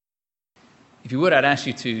If you would, I'd ask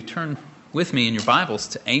you to turn with me in your Bibles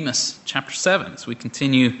to Amos chapter 7 as we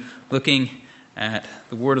continue looking at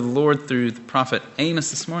the word of the Lord through the prophet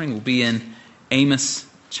Amos this morning. We'll be in Amos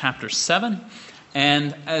chapter 7.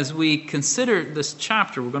 And as we consider this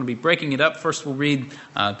chapter, we're going to be breaking it up. First, we'll read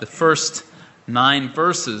the first 9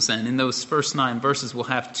 verses. And in those first 9 verses, we'll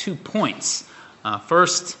have 2 points.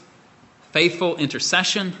 First, faithful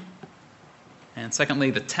intercession. And secondly,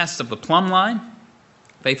 the test of the plumb line.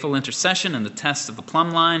 Faithful intercession and the test of the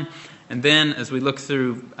plumb line. And then as we look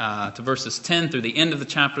through to verses 10 through the end of the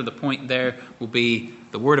chapter, the point there will be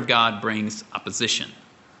the Word of God brings opposition.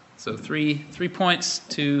 So three points,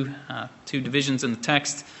 two divisions in the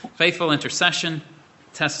text. Faithful intercession,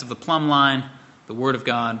 test of the plumb line, the Word of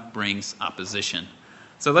God brings opposition.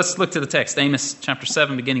 So let's look to the text. Amos chapter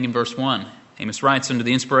 7, beginning in verse 1. Amos writes under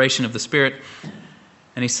the inspiration of the Spirit,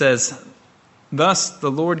 and he says, "Thus the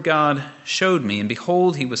Lord God showed me, and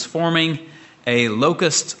behold, he was forming a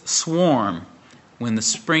locust swarm when the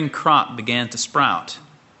spring crop began to sprout.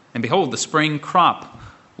 And behold, the spring crop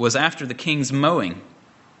was after the king's mowing.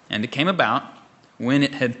 And it came about, when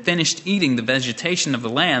it had finished eating the vegetation of the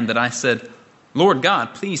land, that I said, Lord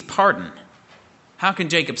God, please pardon. How can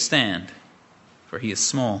Jacob stand? For he is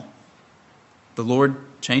small." The Lord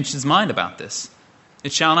changed his mind about this.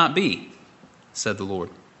 "It shall not be, said the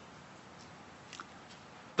Lord.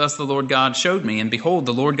 Thus the Lord God showed me, and behold,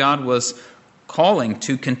 the Lord God was calling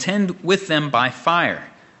to contend with them by fire.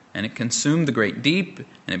 And it consumed the great deep,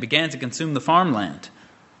 and it began to consume the farmland.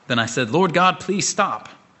 Then I said, Lord God, please stop.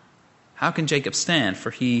 How can Jacob stand? For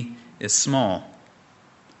he is small."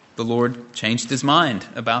 The Lord changed his mind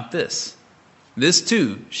about this. "This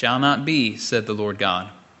too shall not be, said the Lord God."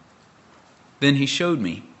 Then he showed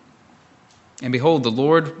me, and behold, the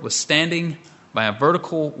Lord was standing by a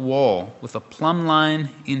vertical wall with a plumb line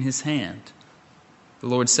in his hand. The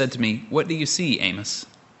Lord said to me, "What do you see, Amos?"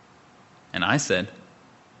 And I said,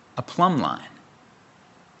 "A plumb line."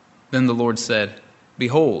 Then the Lord said,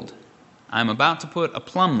 "Behold, I am about to put a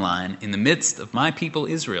plumb line in the midst of my people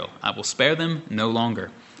Israel. I will spare them no longer.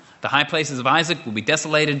 The high places of Isaac will be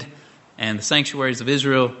desolated, and the sanctuaries of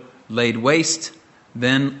Israel laid waste.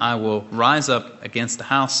 Then I will rise up against the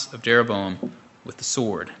house of Jeroboam with the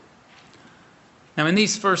sword." Now in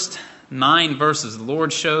these first 9 verses, the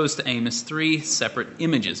Lord shows to Amos 3 separate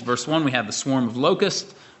images. Verse 1, we have the swarm of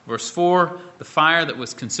locusts. Verse 4, the fire that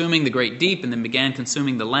was consuming the great deep and then began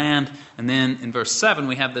consuming the land. And then in verse 7,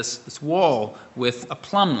 we have this wall with a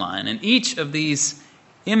plumb line. And each of these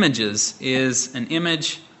images is an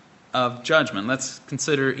image of judgment. Let's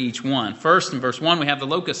consider each one. First, in verse 1, we have the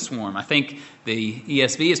locust swarm. I think the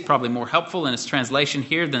ESV is probably more helpful in its translation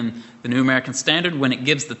here than the New American Standard when it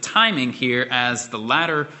gives the timing here as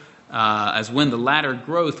when the latter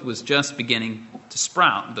growth was just beginning to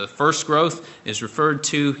sprout. The first growth is referred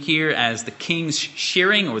to here as the king's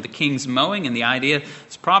shearing or the king's mowing, and the idea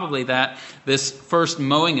is probably that this first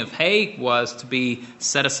mowing of hay was to be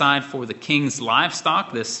set aside for the king's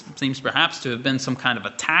livestock. This seems perhaps to have been some kind of a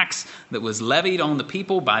tax that was levied on the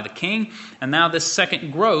people by the king, and now this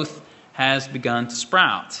second growth has begun to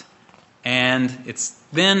sprout. And it's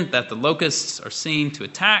then that the locusts are seen to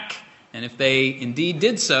attack, and if they indeed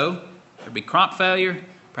did so, there'd be crop failure,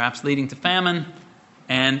 perhaps leading to famine,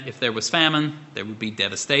 and if there was famine, there would be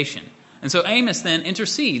devastation. And so Amos then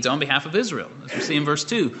intercedes on behalf of Israel, as we see in verse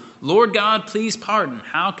 2. "Lord God, please pardon.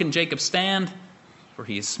 How can Jacob stand? For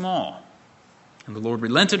he is small." And the Lord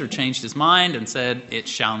relented or changed his mind and said, "It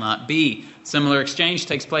shall not be." Similar exchange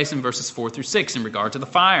takes place in verses 4 through 6 in regard to the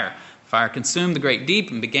fire. Fire consumed the great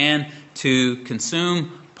deep and began to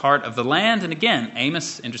consume part of the land. And again,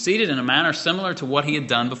 Amos interceded in a manner similar to what he had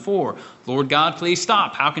done before. "Lord God, please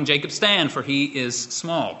stop. How can Jacob stand? For he is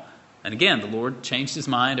small." And again, the Lord changed his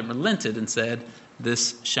mind and relented and said,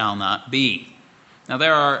 "This shall not be." Now,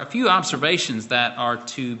 there are a few observations that are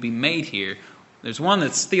to be made here. There's one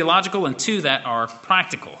that's theological and 2 that are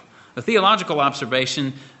practical. The theological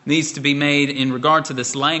observation needs to be made in regard to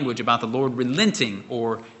this language about the Lord relenting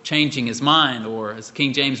or changing his mind, or as the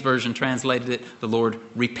King James Version translated it, the Lord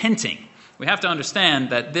repenting. We have to understand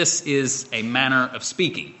that this is a manner of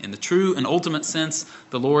speaking. In the true and ultimate sense,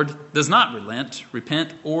 the Lord does not relent,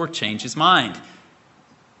 repent, or change his mind.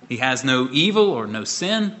 He has no evil or no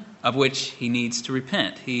sin of which he needs to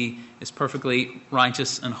repent. He is perfectly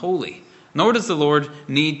righteous and holy. Nor does the Lord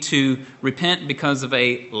need to repent because of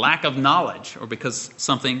a lack of knowledge or because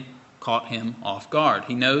something caught him off guard.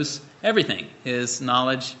 He knows everything. His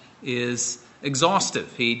knowledge is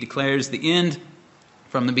exhaustive. He declares the end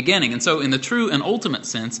from the beginning. And so in the true and ultimate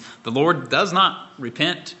sense, the Lord does not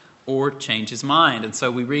repent or change his mind. And so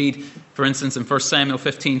we read, for instance, in 1 Samuel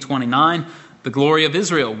 15:29, The glory of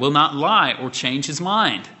Israel will not lie or change his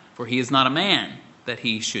mind, for he is not a man that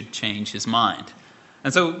he should change his mind.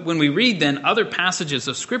 And so when we read then other passages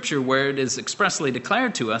of Scripture where it is expressly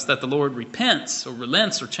declared to us that the Lord repents or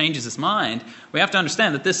relents or changes his mind, we have to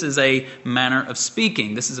understand that this is a manner of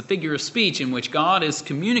speaking. This is a figure of speech in which God is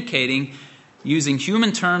communicating using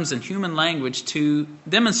human terms and human language to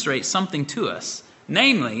demonstrate something to us.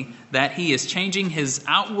 Namely, that he is changing his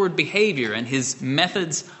outward behavior and his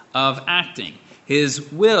methods of acting.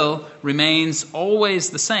 His will remains always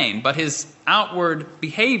the same, but his outward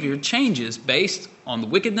behavior changes based on the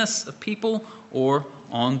wickedness of people or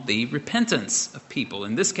on the repentance of people.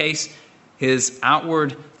 In this case, his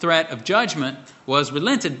outward threat of judgment was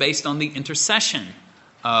relented based on the intercession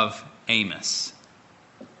of Amos.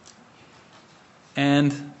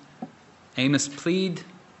 And Amos pleaded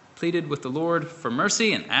with the Lord for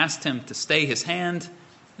mercy and asked him to stay his hand.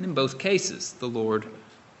 And in both cases, the Lord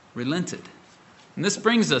relented. And this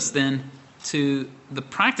brings us then to the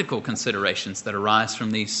practical considerations that arise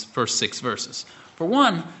from these first 6 verses. For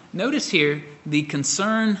one, notice here the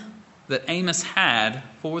concern that Amos had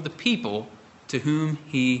for the people to whom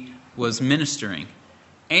he was ministering.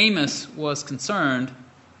 Amos was concerned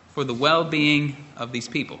for the well-being of these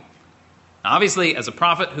people. Obviously, as a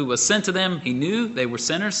prophet who was sent to them, he knew they were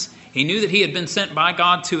sinners. He knew that he had been sent by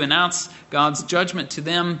God to announce God's judgment to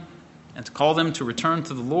them and to call them to return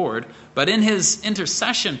to the Lord. But in his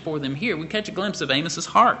intercession for them here, we catch a glimpse of Amos's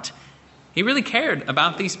heart. He really cared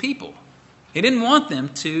about these people. He didn't want them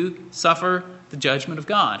to suffer the judgment of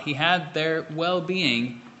God. He had their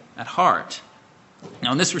well-being at heart.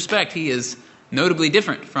 Now, in this respect, he is notably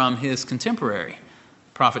different from his contemporary,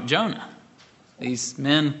 Prophet Jonah. These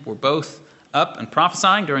men were both up and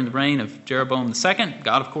prophesying during the reign of Jeroboam II.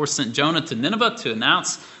 God, of course, sent Jonah to Nineveh to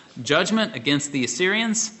announce judgment against the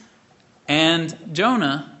Assyrians. And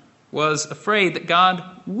Jonah was afraid that God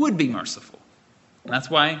would be merciful. And that's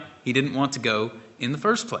why he didn't want to go in the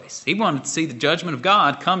first place. He wanted to see the judgment of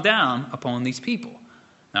God come down upon these people.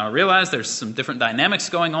 Now, I realize there's some different dynamics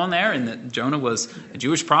going on there, and that Jonah was a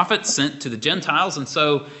Jewish prophet sent to the Gentiles. And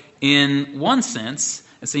so, in one sense,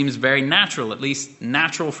 it seems very natural, at least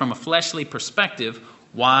natural from a fleshly perspective,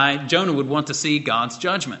 why Jonah would want to see God's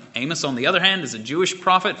judgment. Amos, on the other hand, is a Jewish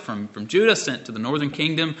prophet from Judah, sent to the northern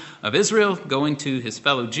kingdom of Israel, going to his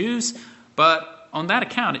fellow Jews. But on that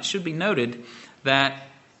account, it should be noted that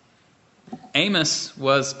Amos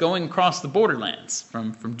was going across the borderlands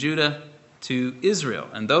from Judah to Israel.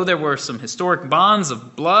 And though there were some historic bonds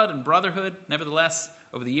of blood and brotherhood, nevertheless,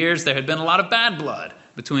 over the years, there had been a lot of bad blood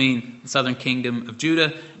between the southern kingdom of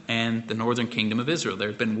Judah and the northern kingdom of Israel. There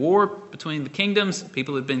had been war between the kingdoms.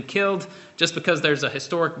 People had been killed. Just because there's a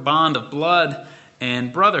historic bond of blood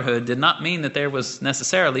and brotherhood did not mean that there was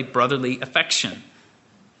necessarily brotherly affection.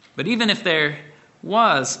 But even if there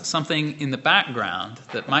was something in the background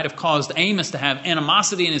that might have caused Amos to have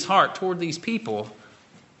animosity in his heart toward these people,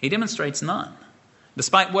 he demonstrates none.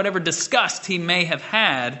 Despite whatever disgust he may have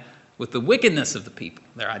had with the wickedness of the people,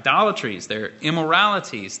 their idolatries, their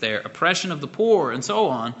immoralities, their oppression of the poor, and so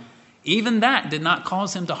on, even that did not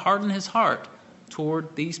cause him to harden his heart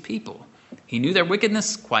toward these people. He knew their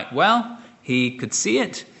wickedness quite well. He could see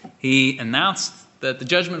it. He announced that the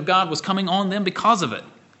judgment of God was coming on them because of it.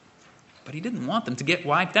 But he didn't want them to get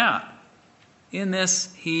wiped out. In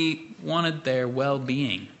this, he wanted their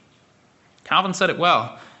well-being. Calvin said it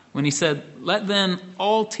well when he said, "Let then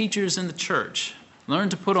all teachers in the church learn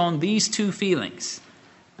to put on these 2 feelings,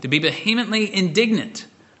 to be vehemently indignant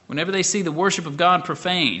whenever they see the worship of God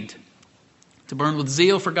profaned, to burn with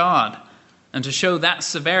zeal for God, and to show that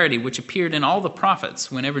severity which appeared in all the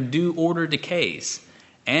prophets whenever due order decays,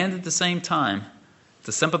 and at the same time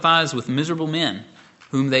to sympathize with miserable men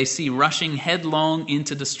whom they see rushing headlong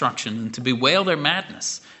into destruction, and to bewail their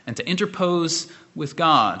madness, and to interpose with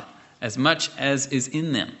God as much as is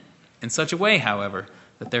in them, in such a way, however,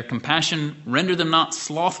 that their compassion render them not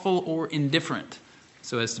slothful or indifferent,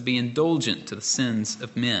 so as to be indulgent to the sins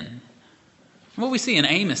of men." And what we see in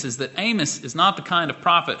Amos is that Amos is not the kind of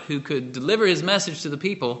prophet who could deliver his message to the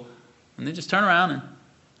people and then just turn around and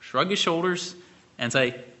shrug his shoulders and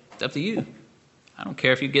say, "It's up to you. I don't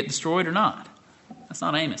care if you get destroyed or not." That's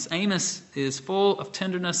not Amos. Amos is full of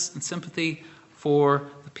tenderness and sympathy for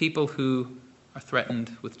the people who are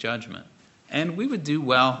threatened with judgment. And we would do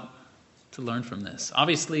well to learn from this.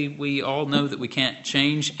 Obviously, we all know that we can't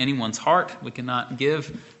change anyone's heart. We cannot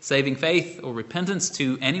give saving faith or repentance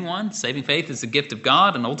to anyone. Saving faith is a gift of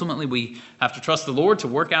God, and ultimately we have to trust the Lord to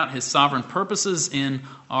work out his sovereign purposes in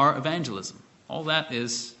our evangelism. All that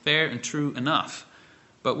is fair and true enough.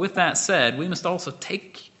 But with that said, we must also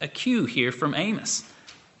take a cue here from Amos.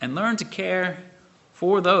 and learn to care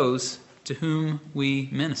for those to whom we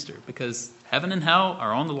minister, because heaven and hell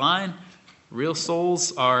are on the line. Real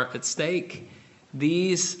souls are at stake.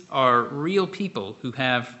 These are real people who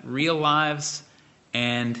have real lives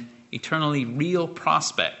and eternally real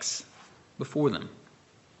prospects before them.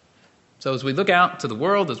 So as we look out to the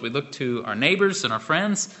world, as we look to our neighbors and our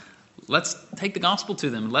friends, let's take the gospel to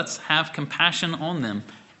them. Let's have compassion on them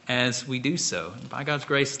as we do so. And by God's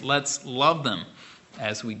grace, let's love them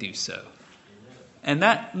as we do so. And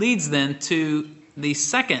that leads then to the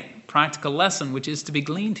second practical lesson which is to be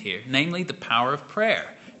gleaned here, namely the power of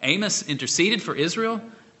prayer. Amos interceded for Israel,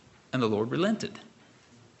 and the Lord relented.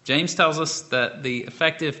 James tells us that the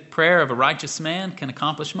effective prayer of a righteous man can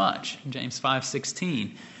accomplish much, James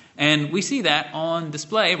 5:16. And we see that on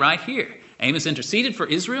display right here. Amos interceded for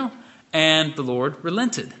Israel, and the Lord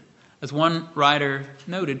relented. As one writer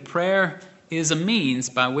noted, prayer is a means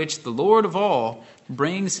by which the Lord of all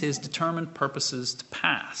brings his determined purposes to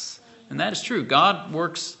pass. And that is true. God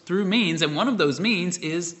works through means, and one of those means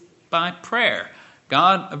is by prayer.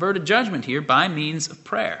 God averted judgment here by means of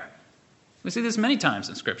prayer. We see this many times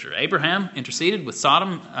in Scripture. Abraham interceded with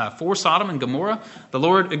for Sodom and Gomorrah. The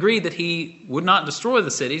Lord agreed that he would not destroy the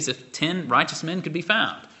cities if 10 righteous men could be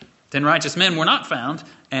found. 10 righteous men were not found,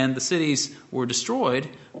 and the cities were destroyed.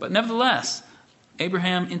 But nevertheless,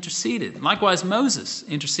 Abraham interceded. Likewise, Moses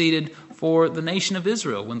interceded for the nation of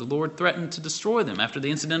Israel when the Lord threatened to destroy them after the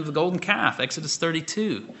incident of the golden calf, Exodus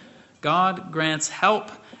 32. God grants help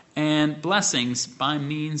and blessings by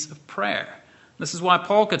means of prayer. This is why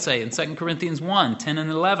Paul could say in 2 Corinthians 1:10 and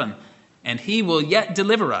 11, "And he will yet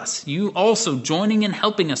deliver us, you also joining in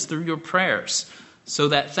helping us through your prayers, so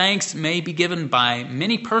that thanks may be given by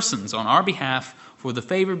many persons on our behalf for the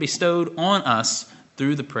favor bestowed on us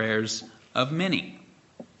through the prayers of many."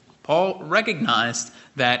 Paul recognized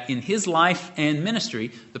that in his life and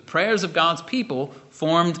ministry, the prayers of God's people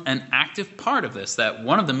formed an active part of this, that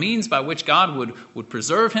one of the means by which God would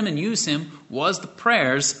preserve him and use him was the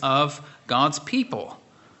prayers of God's people.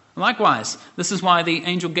 Likewise, this is why the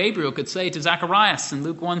angel Gabriel could say to Zacharias in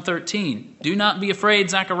Luke 1:13, "Do not be afraid,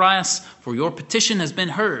 Zacharias, for your petition has been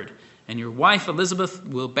heard, and your wife Elizabeth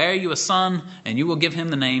will bear you a son, and you will give him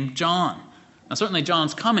the name John." Now certainly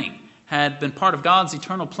John's coming had been part of God's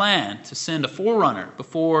eternal plan to send a forerunner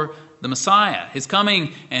before the Messiah. His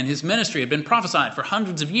coming and his ministry had been prophesied for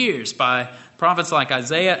hundreds of years by prophets like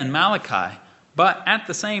Isaiah and Malachi. But at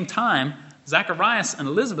the same time, Zacharias and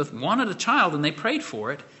Elizabeth wanted a child and they prayed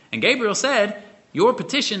for it. And Gabriel said, "Your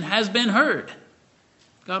petition has been heard."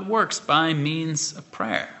 God works by means of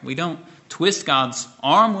prayer. We don't twist God's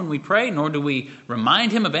arm when we pray, nor do we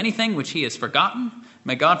remind him of anything which he has forgotten.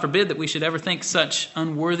 May God forbid that we should ever think such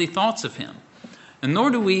unworthy thoughts of him. And nor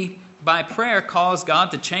do we, by prayer, cause God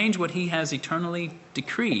to change what he has eternally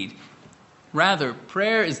decreed. Rather,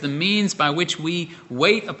 prayer is the means by which we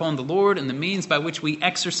wait upon the Lord and the means by which we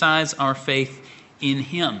exercise our faith in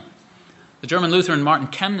him. The German Lutheran Martin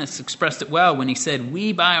Chemnitz expressed it well when he said,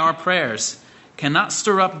 "We, by our prayers, cannot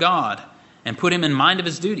stir up God and put him in mind of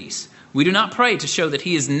his duties. We do not pray to show that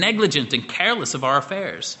he is negligent and careless of our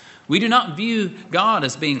affairs. We do not view God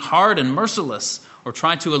as being hard and merciless or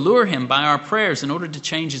try to allure him by our prayers in order to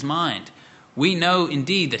change his mind. We know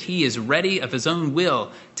indeed that he is ready of his own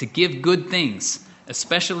will to give good things,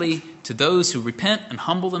 especially to those who repent and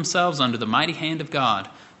humble themselves under the mighty hand of God,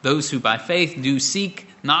 those who by faith do seek,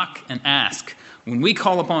 knock, and ask. When we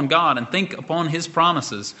call upon God and think upon his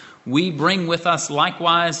promises, we bring with us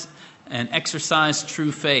likewise and exercise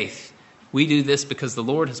true faith. We do this because the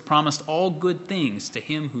Lord has promised all good things to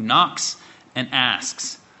him who knocks and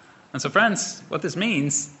asks." And so, friends, what this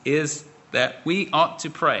means is that we ought to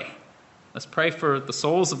pray. Let's pray for the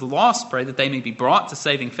souls of the lost, pray that they may be brought to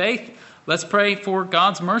saving faith. Let's pray for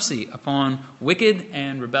God's mercy upon wicked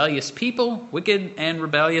and rebellious people, wicked and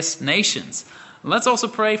rebellious nations. Let's also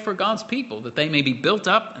pray for God's people, that they may be built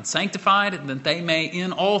up and sanctified, and that they may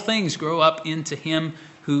in all things grow up into him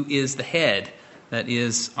who is the head, that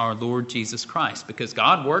is our Lord Jesus Christ, because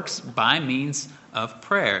God works by means of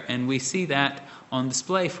prayer, and we see that on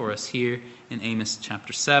display for us here in Amos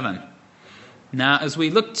chapter 7. Now, as we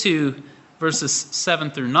look to verses 7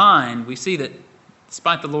 through 9, we see that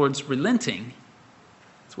despite the Lord's relenting,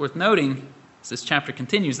 it's worth noting, as this chapter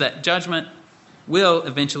continues, that judgment will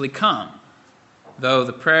eventually come. Though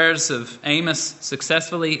the prayers of Amos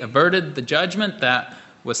successfully averted the judgment that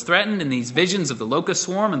was threatened in these visions of the locust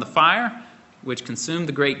swarm and the fire, which consumed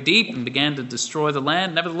the great deep and began to destroy the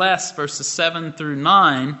land, nevertheless, verses 7 through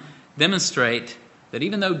 9 demonstrate that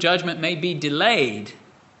even though judgment may be delayed,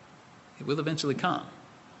 it will eventually come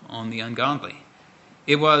on the ungodly.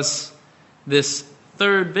 It was this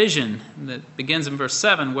third vision that begins in verse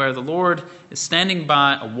 7, where the Lord is standing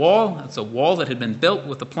by a wall. It's a wall that had been built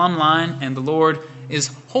with a plumb line, and the Lord is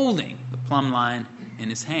holding the plumb line in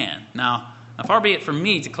his hand. Now, far be it from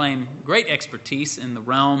me to claim great expertise in the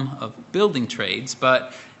realm of building trades,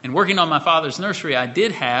 but in working on my father's nursery, I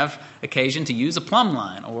did have occasion to use a plumb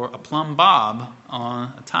line or a plumb bob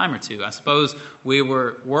on a time or two. I suppose we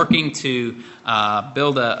were working to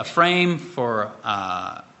build a frame for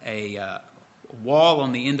a wall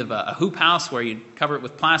on the end of a hoop house where you'd cover it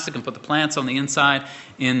with plastic and put the plants on the inside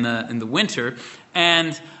in the winter.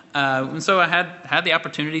 And so I had the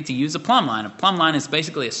opportunity to use a plumb line. A plumb line is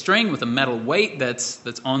basically a string with a metal weight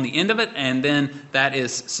that's on the end of it, and then that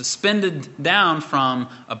is suspended down from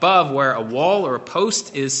above where a wall or a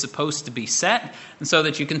post is supposed to be set, and so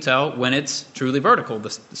that you can tell when it's truly vertical.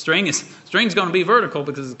 The string's going to be vertical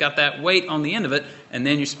because it's got that weight on the end of it, and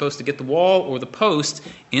then you're supposed to get the wall or the post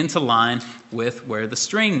into line with where the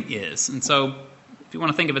string is. And so, if you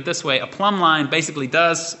want to think of it this way, a plumb line basically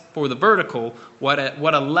does for the vertical what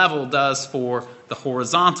a level does for the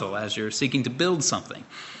horizontal as you're seeking to build something.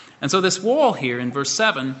 And so this wall here in verse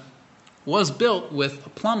 7 was built with a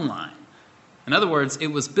plumb line. In other words, it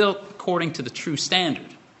was built according to the true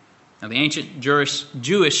standard. Now, the ancient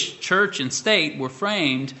Jewish church and state were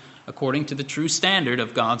framed according to the true standard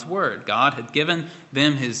of God's Word. God had given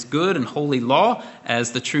them His good and holy law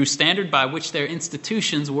as the true standard by which their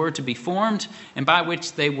institutions were to be formed and by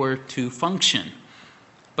which they were to function.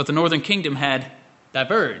 But the northern kingdom had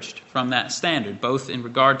diverged from that standard, both in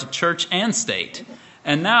regard to church and state.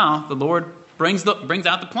 And now the Lord brings out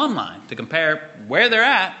the plumb line to compare where they're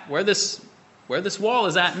at, where this wall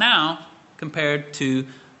is at now, compared to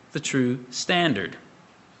the true standard.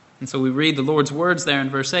 And so we read the Lord's words there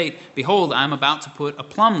in verse 8, "Behold, I am about to put a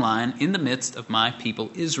plumb line in the midst of my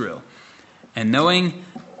people Israel." And knowing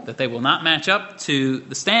that they will not match up to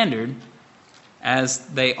the standard as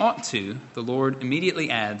they ought to, the Lord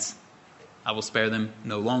immediately adds, "I will spare them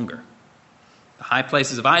no longer." The high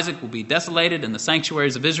places of Isaac will be desolated, and the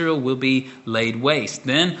sanctuaries of Israel will be laid waste.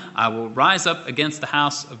 Then I will rise up against the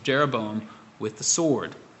house of Jeroboam with the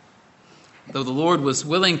sword. Though the Lord was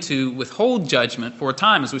willing to withhold judgment for a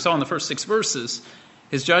time, as we saw in the first 6 verses,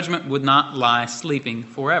 His judgment would not lie sleeping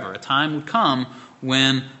forever. A time would come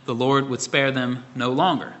when the Lord would spare them no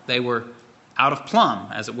longer. They were out of plumb,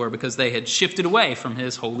 as it were, because they had shifted away from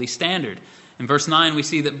His holy standard. In verse 9, we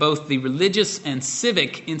see that both the religious and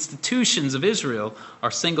civic institutions of Israel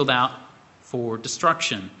are singled out for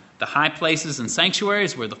destruction. The high places and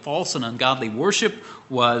sanctuaries where the false and ungodly worship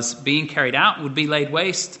was being carried out would be laid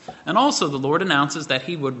waste. And also the Lord announces that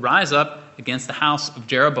He would rise up against the house of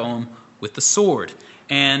Jeroboam with the sword.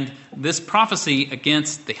 And this prophecy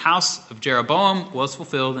against the house of Jeroboam was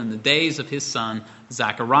fulfilled in the days of his son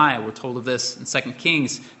Zechariah. We're told of this in 2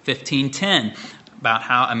 Kings 15:10, about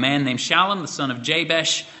how a man named Shallum, the son of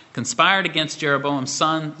Jabesh, conspired against Jeroboam's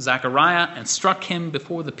son Zechariah and struck him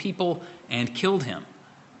before the people and killed him.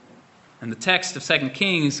 And the text of 2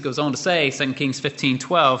 Kings goes on to say, 2 Kings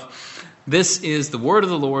 15:12, "This is the word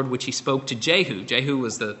of the Lord which He spoke to Jehu." Jehu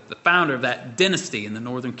was the founder of that dynasty in the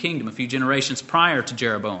northern kingdom a few generations prior to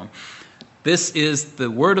Jeroboam. "This is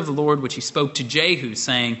the word of the Lord which He spoke to Jehu,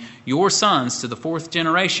 saying, Your sons to the 4th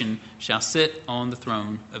generation shall sit on the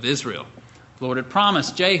throne of Israel." The Lord had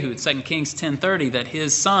promised Jehu in 2 Kings 10:30 that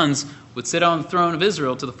his sons would sit on the throne of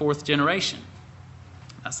Israel to the 4th generation.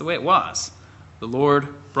 That's the way it was. The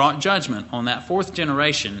Lord brought judgment on that 4th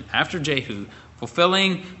generation after Jehu,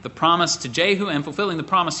 fulfilling the promise to Jehu and fulfilling the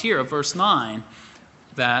promise here of verse 9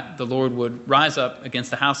 that the Lord would rise up against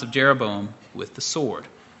the house of Jeroboam with the sword.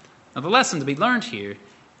 Now, the lesson to be learned here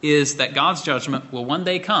is that God's judgment will one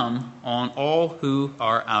day come on all who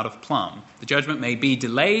are out of plumb. The judgment may be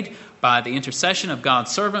delayed by the intercession of God's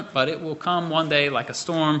servant, but it will come one day like a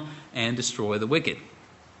storm and destroy the wicked.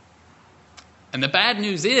 And the bad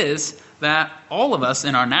news is that all of us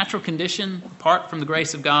in our natural condition, apart from the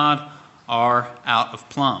grace of God, are out of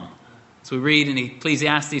plumb. So we read in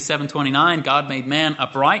Ecclesiastes 7:29, "God made man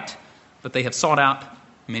upright, but they have sought out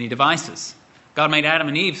many devices." God made Adam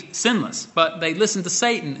and Eve sinless, but they listened to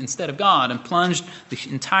Satan instead of God and plunged the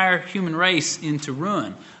entire human race into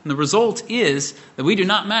ruin. And the result is that we do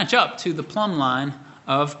not match up to the plumb line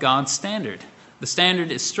of God's standard. The standard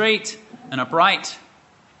is straight and upright,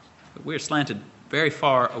 but we're slanted very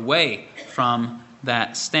far away from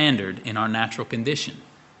that standard in our natural condition.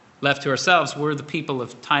 Left to ourselves, we're the people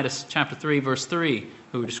of Titus chapter 3, verse 3,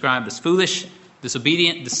 who are described as foolish,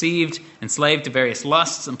 disobedient, deceived, enslaved to various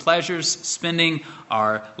lusts and pleasures, spending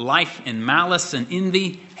our life in malice and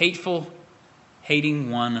envy, hateful, hating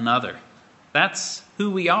one another. That's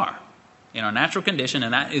who we are. in our natural condition,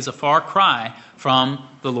 and that is a far cry from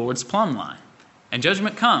the Lord's plumb line. And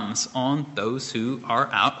judgment comes on those who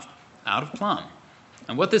are out of plumb.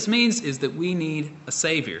 And what this means is that we need a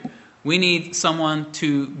Savior. We need someone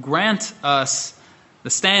to grant us the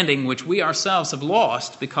standing which we ourselves have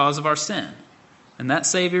lost because of our sin. And that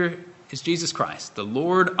Savior is Jesus Christ, the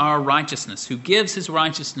Lord our righteousness, who gives his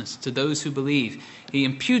righteousness to those who believe. He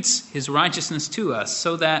imputes his righteousness to us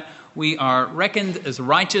so that we are reckoned as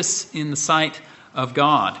righteous in the sight of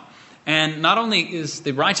God. And not only is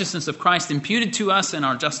the righteousness of Christ imputed to us in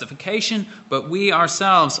our justification, but we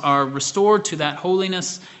ourselves are restored to that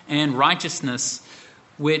holiness and righteousness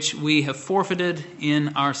which we have forfeited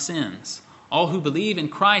in our sins. All who believe in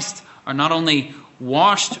Christ are not only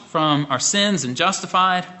washed from our sins and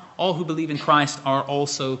justified, all who believe in Christ are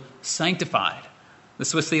also sanctified. The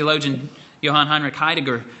Swiss theologian Johann Heinrich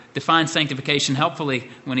Heidegger defined sanctification helpfully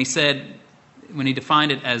when he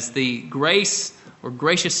defined it as the grace or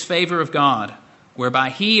gracious favor of God, whereby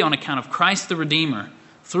he, on account of Christ the Redeemer,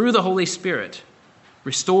 through the Holy Spirit,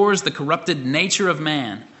 restores the corrupted nature of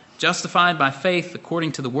man, justified by faith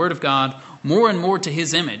according to the Word of God, more and more to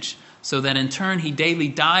his image, so that in turn he daily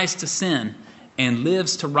dies to sin and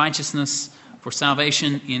lives to righteousness for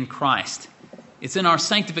salvation in Christ. It's in our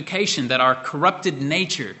sanctification that our corrupted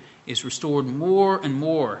nature is restored more and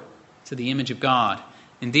more to the image of God.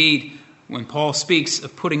 Indeed, when Paul speaks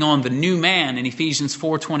of putting on the new man in Ephesians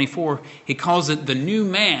 4:24, he calls it the new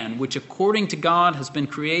man, which according to God has been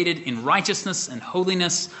created in righteousness and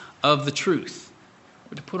holiness of the truth.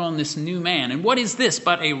 We're to put on this new man. And what is this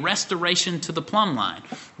but a restoration to the plumb line?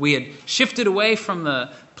 We had shifted away from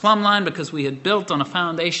the plumb line because we had built on a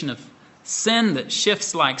foundation of sin that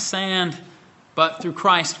shifts like sand, but through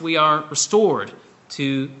Christ we are restored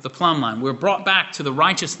to the plumb line. We're brought back to the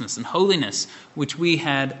righteousness and holiness which we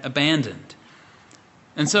had abandoned.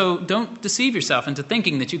 And so don't deceive yourself into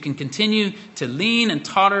thinking that you can continue to lean and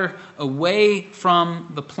totter away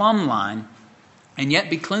from the plumb line and yet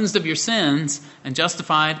be cleansed of your sins and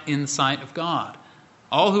justified in the sight of God.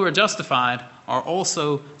 All who are justified are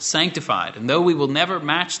also sanctified. And though we will never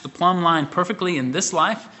match the plumb line perfectly in this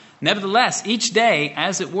life, nevertheless, each day,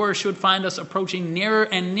 as it were, should find us approaching nearer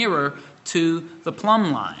and nearer to the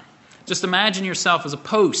plumb line. Just imagine yourself as a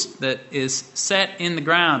post that is set in the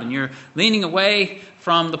ground and you're leaning away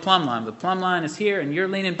from the plumb line. The plumb line is here and you're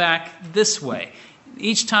leaning back this way.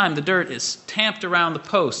 Each time the dirt is tamped around the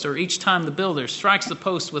post, or each time the builder strikes the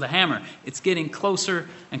post with a hammer, it's getting closer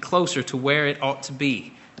and closer to where it ought to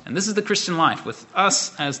be. And this is the Christian life, with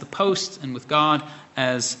us as the post and with God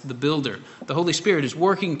as the builder. The Holy Spirit is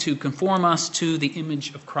working to conform us to the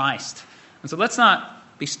image of Christ. And so let's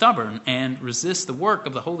not be stubborn and resist the work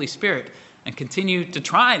of the Holy Spirit and continue to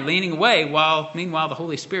try leaning away while meanwhile the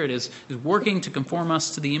Holy Spirit is working to conform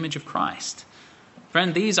us to the image of Christ.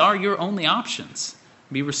 Friend, these are your only options.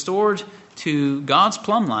 Be restored to God's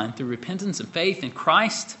plumb line through repentance and faith in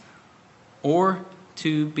Christ, or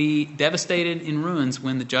to be devastated in ruins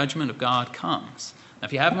when the judgment of God comes. Now,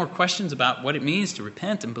 if you have more questions about what it means to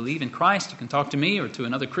repent and believe in Christ, you can talk to me or to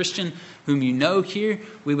another Christian whom you know here.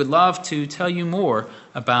 We would love to tell you more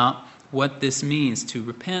about what this means to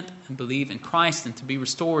repent and believe in Christ and to be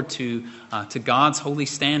restored to God's holy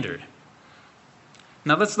standard.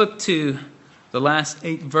 Now let's look to the last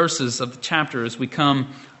 8 verses of the chapter as we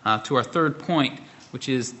come to our third point, which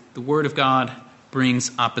is the Word of God brings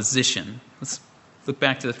opposition. Let's look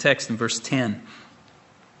back to the text in verse 10.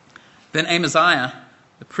 Then Amaziah,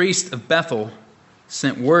 the priest of Bethel,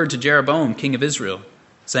 sent word to Jeroboam, king of Israel,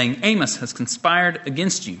 saying, Amos has conspired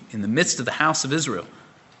against you in the midst of the house of Israel.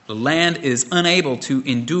 The land is unable to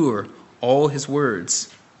endure all his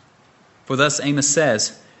words. For thus Amos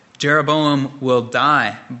says, Jeroboam will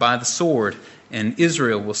die by the sword, and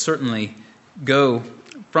Israel will certainly go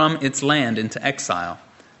from its land into exile.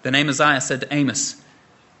 Then Amaziah said to Amos,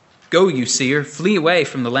 Go, you seer, flee away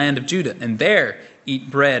from the land of Judah, and there eat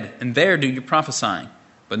bread, and there do your prophesying.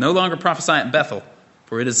 But no longer prophesy at Bethel,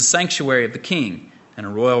 for it is a sanctuary of the king and a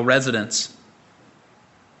royal residence.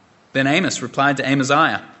 Then Amos replied to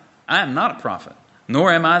Amaziah, I am not a prophet, nor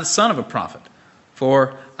am I the son of a prophet,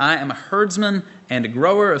 for I am a herdsman and a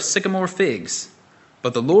grower of sycamore figs.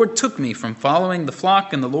 But the Lord took me from following the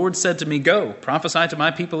flock, and the Lord said to me, Go, prophesy to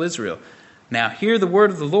my people Israel. Now hear the word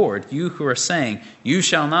of the Lord, you who are saying, You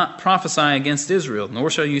shall not prophesy against Israel, nor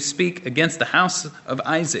shall you speak against the house of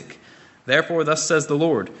Isaac. Therefore thus says the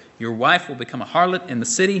Lord, Your wife will become a harlot in the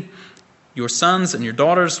city, your sons and your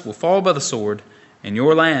daughters will fall by the sword, and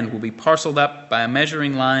your land will be parceled up by a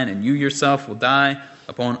measuring line, and you yourself will die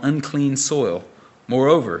upon unclean soil.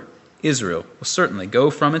 Moreover, Israel will certainly go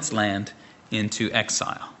from its land into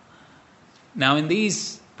exile. Now, in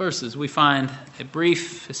these verses, we find a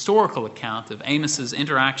brief historical account of Amos's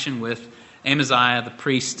interaction with Amaziah, the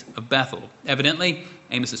priest of Bethel. Evidently,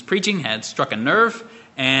 Amos's preaching had struck a nerve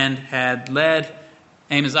and had led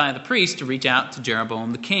Amaziah the priest to reach out to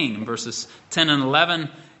Jeroboam the king. And verses 10 and 11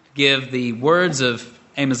 give the words of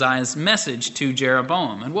Amaziah's message to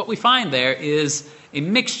Jeroboam. And what we find there is a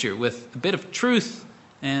mixture with a bit of truth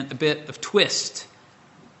and a bit of twist.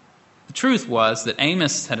 The truth was that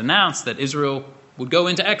Amos had announced that Israel would go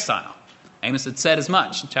into exile. Amos had said as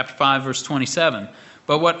much in chapter 5, verse 27.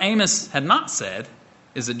 But what Amos had not said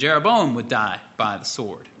is that Jeroboam would die by the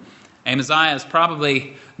sword. Amaziah is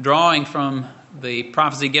probably drawing from the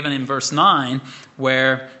prophecy given in verse 9,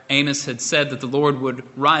 where Amos had said that the Lord would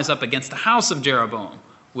rise up against the house of Jeroboam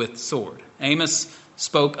with sword. Amos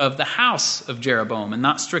spoke of the house of Jeroboam and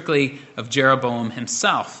not strictly of Jeroboam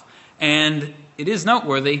himself. And it is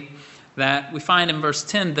noteworthy that we find in verse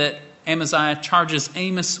 10 that Amaziah charges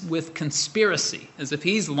Amos with conspiracy, as if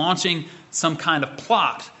he's launching some kind of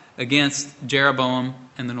plot against Jeroboam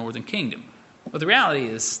and the northern kingdom. But the reality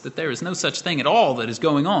is that there is no such thing at all that is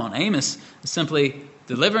going on. Amos is simply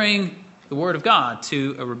delivering the word of God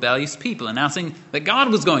to a rebellious people, announcing that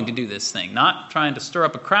God was going to do this thing, not trying to stir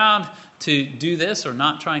up a crowd to do this or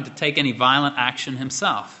not trying to take any violent action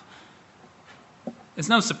himself. It's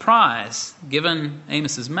no surprise, given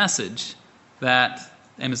Amos's message, that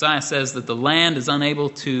Amaziah says that the land is unable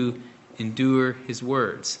to endure his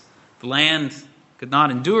words. The land could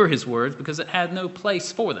not endure his words because it had no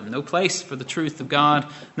place for them, no place for the truth of God,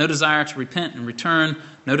 no desire to repent and return,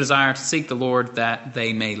 no desire to seek the Lord that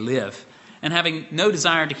they may live. And having no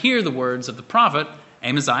desire to hear the words of the prophet,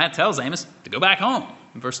 Amaziah tells Amos to go back home.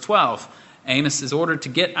 In verse 12, Amos is ordered to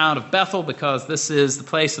get out of Bethel because this is the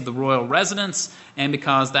place of the royal residence and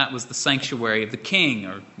because that was the sanctuary of the king,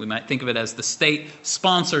 or we might think of it as the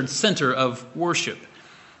state-sponsored center of worship.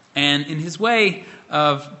 And in his way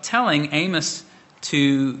of telling Amos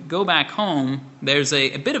to go back home, there's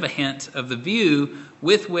a bit of a hint of the view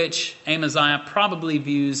with which Amaziah probably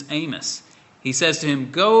views Amos. He says to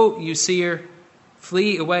him, "Go, you seer,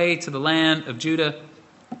 flee away to the land of Judah,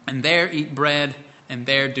 and there eat bread, and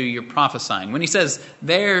there do your prophesying." When he says,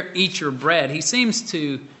 "There eat your bread," he seems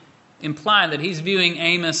to imply that he's viewing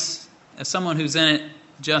Amos as someone who's in it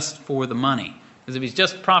just for the money, as if he's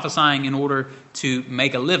just prophesying in order to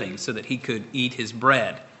make a living so that he could eat his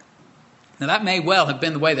bread. Now that may well have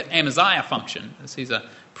been the way that Amaziah functioned, as he's a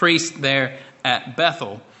priest there at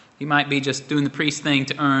Bethel. He might be just doing the priest thing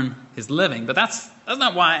to earn his living, but that's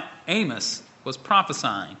not why Amos was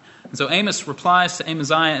prophesying. And so Amos replies to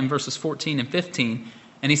Amaziah in verses 14 and 15,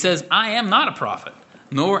 and he says, "I am not a prophet,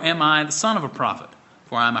 nor am I the son of a prophet,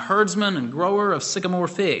 for I am a herdsman and grower of sycamore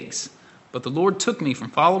figs. But the Lord took me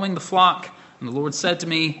from following the flock, and the Lord said to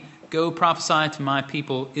me, 'Go prophesy to my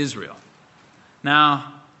people Israel.'"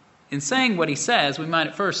 Now, in saying what he says, we might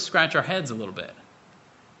at first scratch our heads a little bit.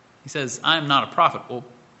 He says, "I am not a prophet." Well,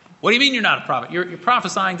 what do you mean you're not a prophet? You're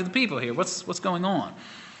prophesying to the people here. What's going on?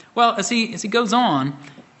 Well, as he goes on,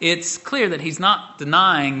 it's clear that he's not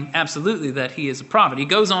denying absolutely that he is a prophet. He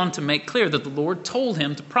goes on to make clear that the Lord told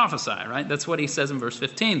him to prophesy, right? That's what he says in verse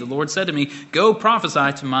 15. "The Lord said to me, 'Go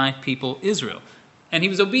prophesy to my people Israel.'" And he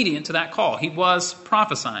was obedient to that call. He was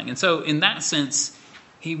prophesying. And so in that sense,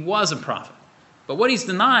 he was a prophet. But what he's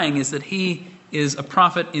denying is that he is a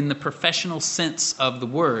prophet in the professional sense of the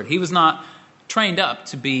word. He was not trained up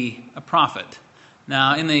to be a prophet.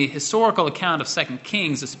 Now, in the historical account of 2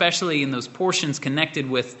 Kings, especially in those portions connected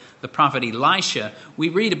with the prophet Elisha, we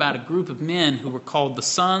read about a group of men who were called the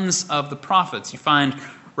sons of the prophets. You find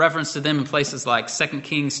reference to them in places like 2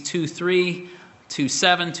 Kings 2:3,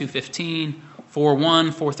 2:7, 2:15,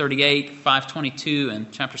 4:1, 4:38, 5:22, and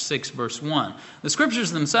chapter 6, verse 1. The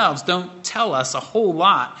scriptures themselves don't tell us a whole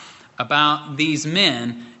lot about these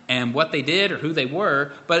men and what they did or who they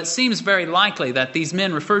were, but it seems very likely that these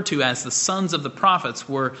men referred to as the sons of the prophets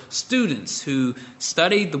were students who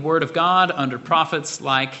studied the word of God under prophets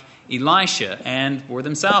like Elisha and were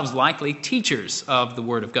themselves likely teachers of the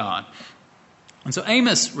word of God. And so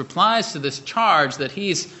Amos replies to this charge that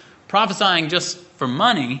he's prophesying just for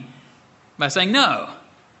money by saying, "No,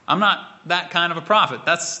 I'm not that kind of a prophet.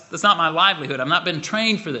 That's not my livelihood. I've not been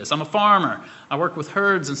trained for this. I'm a farmer. I work with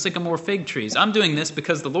herds and sycamore fig trees. I'm doing this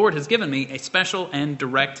because the Lord has given me a special and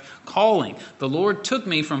direct calling. The Lord took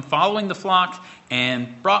me from following the flock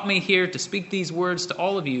and brought me here to speak these words to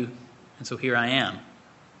all of you, and so here I am."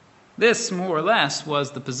 This, more or less,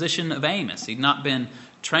 was the position of Amos. He'd not been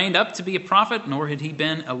trained up to be a prophet, nor had he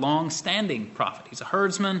been a long-standing prophet. He's a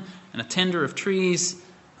herdsman and a tender of trees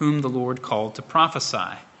whom the Lord called to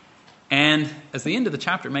prophesy. And as the end of the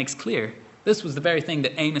chapter makes clear, This was the very thing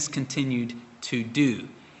that Amos continued to do.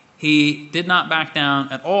 He did not back down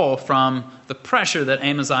at all from the pressure that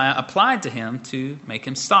Amaziah applied to him to make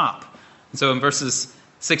him stop. And so in verses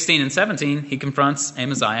 16 and 17, he confronts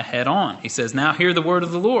Amaziah head on. He says, "Now hear the word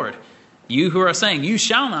of the Lord. You who are saying, you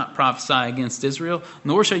shall not prophesy against Israel,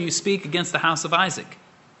 nor shall you speak against the house of Isaac.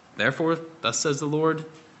 Therefore, thus says the Lord,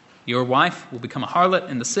 your wife will become a harlot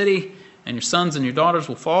in the city, and your sons and your daughters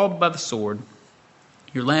will fall by the sword.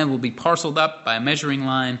 Your land will be parceled up by a measuring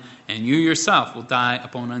line, and you yourself will die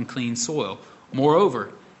upon unclean soil.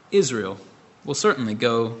 Moreover, Israel will certainly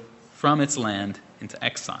go from its land into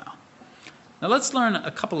exile." Now let's learn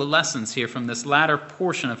a couple of lessons here from this latter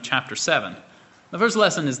portion of chapter 7. The first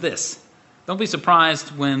lesson is this: don't be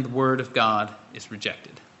surprised when the word of God is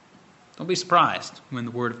rejected. Don't be surprised when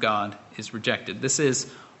the word of God is rejected. This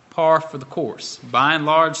is par for the course. By and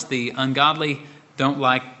large, the ungodly don't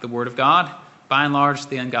like the word of God. By and large,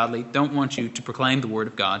 the ungodly don't want you to proclaim the word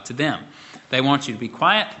of God to them. They want you to be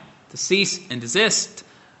quiet, to cease and desist,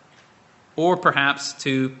 or perhaps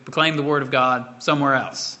to proclaim the word of God somewhere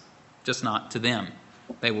else, just not to them.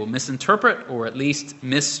 They will misinterpret or at least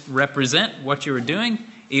misrepresent what you are doing,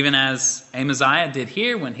 even as Amaziah did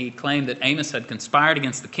here when he claimed that Amos had conspired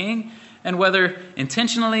against the king, and whether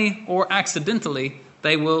intentionally or accidentally,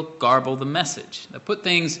 they will garble the message. They'll put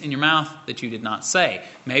things in your mouth that you did not say.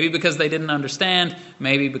 Maybe because they didn't understand,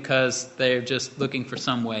 maybe because they're just looking for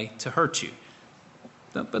some way to hurt you.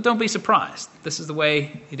 But don't be surprised. This is the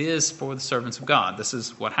way it is for the servants of God. This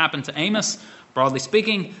is what happened to Amos. Broadly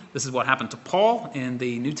speaking, this is what happened to Paul in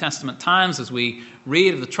the New Testament times as we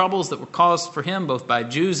read of the troubles that were caused for him both by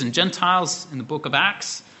Jews and Gentiles in the book of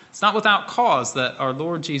Acts. It's not without cause that our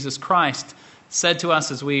Lord Jesus Christ said to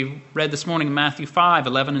us as we read this morning in Matthew 5,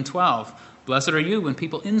 11 and 12, "Blessed are you when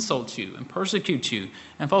people insult you and persecute you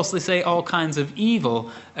and falsely say all kinds of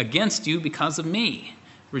evil against you because of me.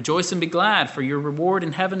 Rejoice and be glad, for your reward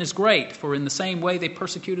in heaven is great, for in the same way they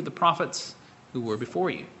persecuted the prophets who were before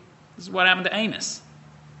you." This is what happened to Amos.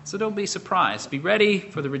 So don't be surprised. Be ready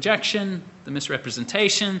for the rejection, the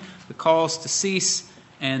misrepresentation, the calls to cease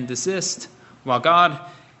and desist. While God,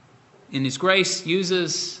 in His grace,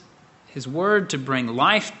 uses His word to bring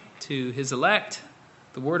life to His elect,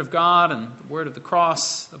 the word of God and the word of the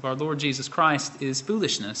cross of our Lord Jesus Christ is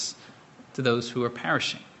foolishness to those who are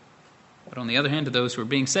perishing. But on the other hand, to those who are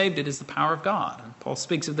being saved, it is the power of God. And Paul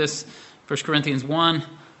speaks of this 1 Corinthians 1,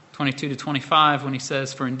 22 to 25, when he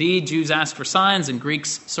says, "For indeed Jews ask for signs and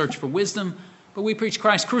Greeks search for wisdom, but we preach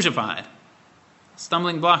Christ crucified, a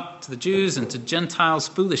stumbling block to the Jews and to Gentiles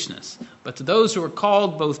foolishness. But to those who are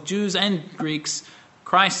called, both Jews and Greeks,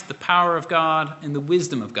 Christ the power of God and the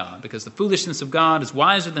wisdom of God, because the foolishness of God is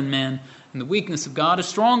wiser than men, and the weakness of God is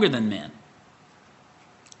stronger than men."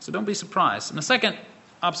 So don't be surprised. And the second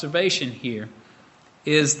observation here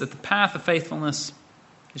is that the path of faithfulness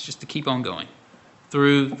is just to keep on going.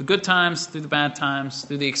 Through the good times, through the bad times,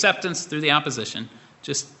 through the acceptance, through the opposition,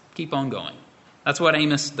 just keep on going. That's what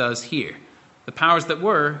Amos does here. The powers that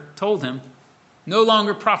were told him, "No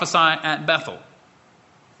longer prophesy at Bethel."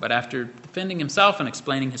 But after defending himself and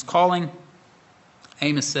explaining his calling,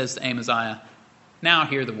 Amos says to Amaziah, "Now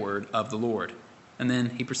hear the word of the Lord." And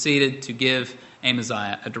then he proceeded to give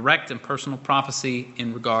Amaziah a direct and personal prophecy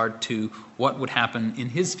in regard to what would happen in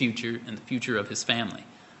his future and the future of his family.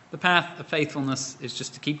 The path of faithfulness is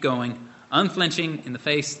just to keep going, unflinching in the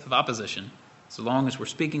face of opposition, so long as we're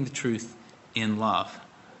speaking the truth in love.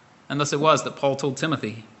 And thus it was that Paul told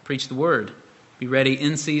Timothy, "Preach the word. Be ready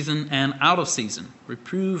in season and out of season.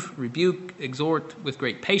 Reprove, rebuke, exhort with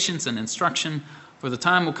great patience and instruction, for the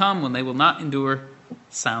time will come when they will not endure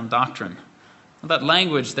sound doctrine." Well, that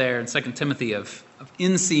language there in 2 Timothy of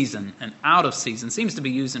in season and out of season seems to be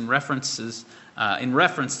used in reference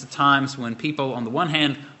to times when people, on the one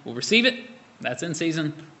hand, will receive it, that's in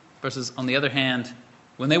season, versus on the other hand,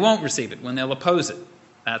 when they won't receive it, when they'll oppose it,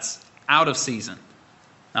 that's out of season.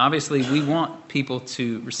 Now, obviously, we want people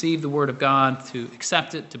to receive the word of God, to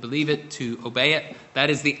accept it, to believe it, to obey it. That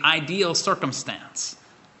is the ideal circumstance.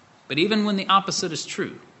 But even when the opposite is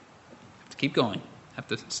true, we have to keep going, have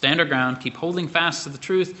to stand our ground, keep holding fast to the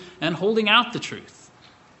truth and holding out the truth.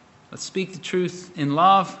 Let's speak the truth in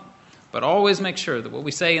love, but always make sure that what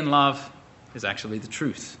we say in love is actually the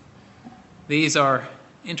truth. These are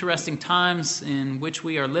interesting times in which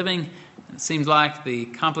we are living. It seems like the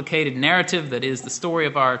complicated narrative that is the story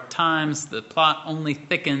of our times, the plot only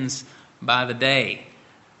thickens by the day.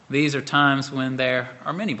 These are times when there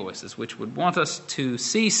are many voices which would want us to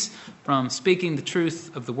cease from speaking the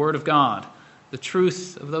truth of the Word of God, the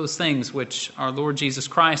truth of those things which our Lord Jesus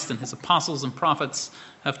Christ and His apostles and prophets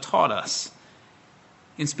have taught us.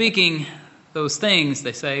 In speaking those things,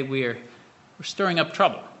 they say we're stirring up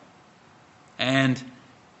trouble. And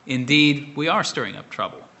indeed, we are stirring up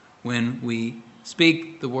trouble when we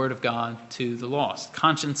speak the word of God to the lost.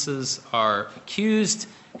 Consciences are accused,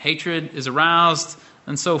 hatred is aroused,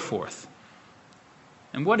 and so forth.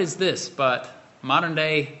 And what is this but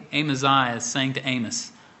modern-day Amaziah is saying to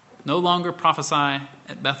Amos, no longer prophesy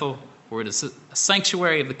at Bethel, for it is a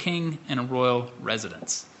sanctuary of the king and a royal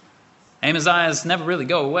residence. Amaziahs never really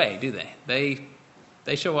go away, do they?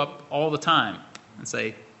 They show up all the time and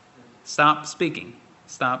say, stop speaking,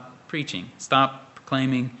 stop preaching, stop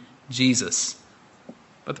proclaiming Jesus.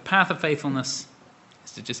 But the path of faithfulness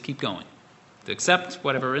is to just keep going, to accept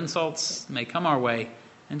whatever insults may come our way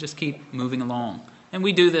and just keep moving along. And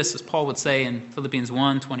we do this, as Paul would say in Philippians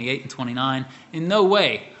 1, 28 and 29, in no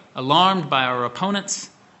way alarmed by our opponents,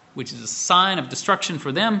 which is a sign of destruction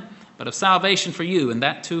for them, but of salvation for you, and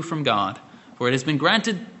that too from God. For it has been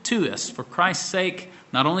granted to us for Christ's sake,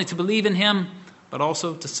 not only to believe in him, but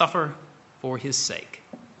also to suffer for his sake.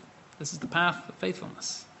 This is the path of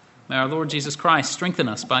faithfulness. May our Lord Jesus Christ strengthen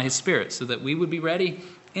us by his Spirit so that we would be ready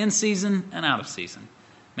in season and out of season.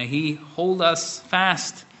 May he hold us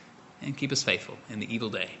fast and keep us faithful in the evil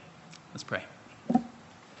day. Let's pray.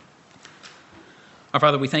 Our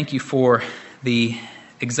Father, we thank you for the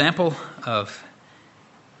example of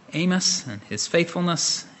Amos and his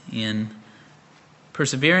faithfulness in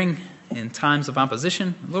persevering in times of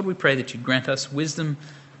opposition. Lord, we pray that you'd grant us wisdom,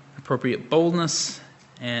 appropriate boldness,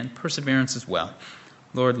 and perseverance as well.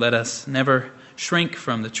 Lord, let us never shrink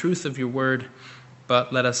from the truth of your word,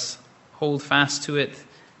 but let us hold fast to it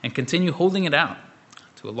and continue holding it out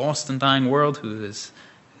to a lost and dying world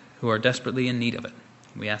who are desperately in need of it.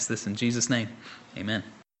 We ask this in Jesus' name. Amen.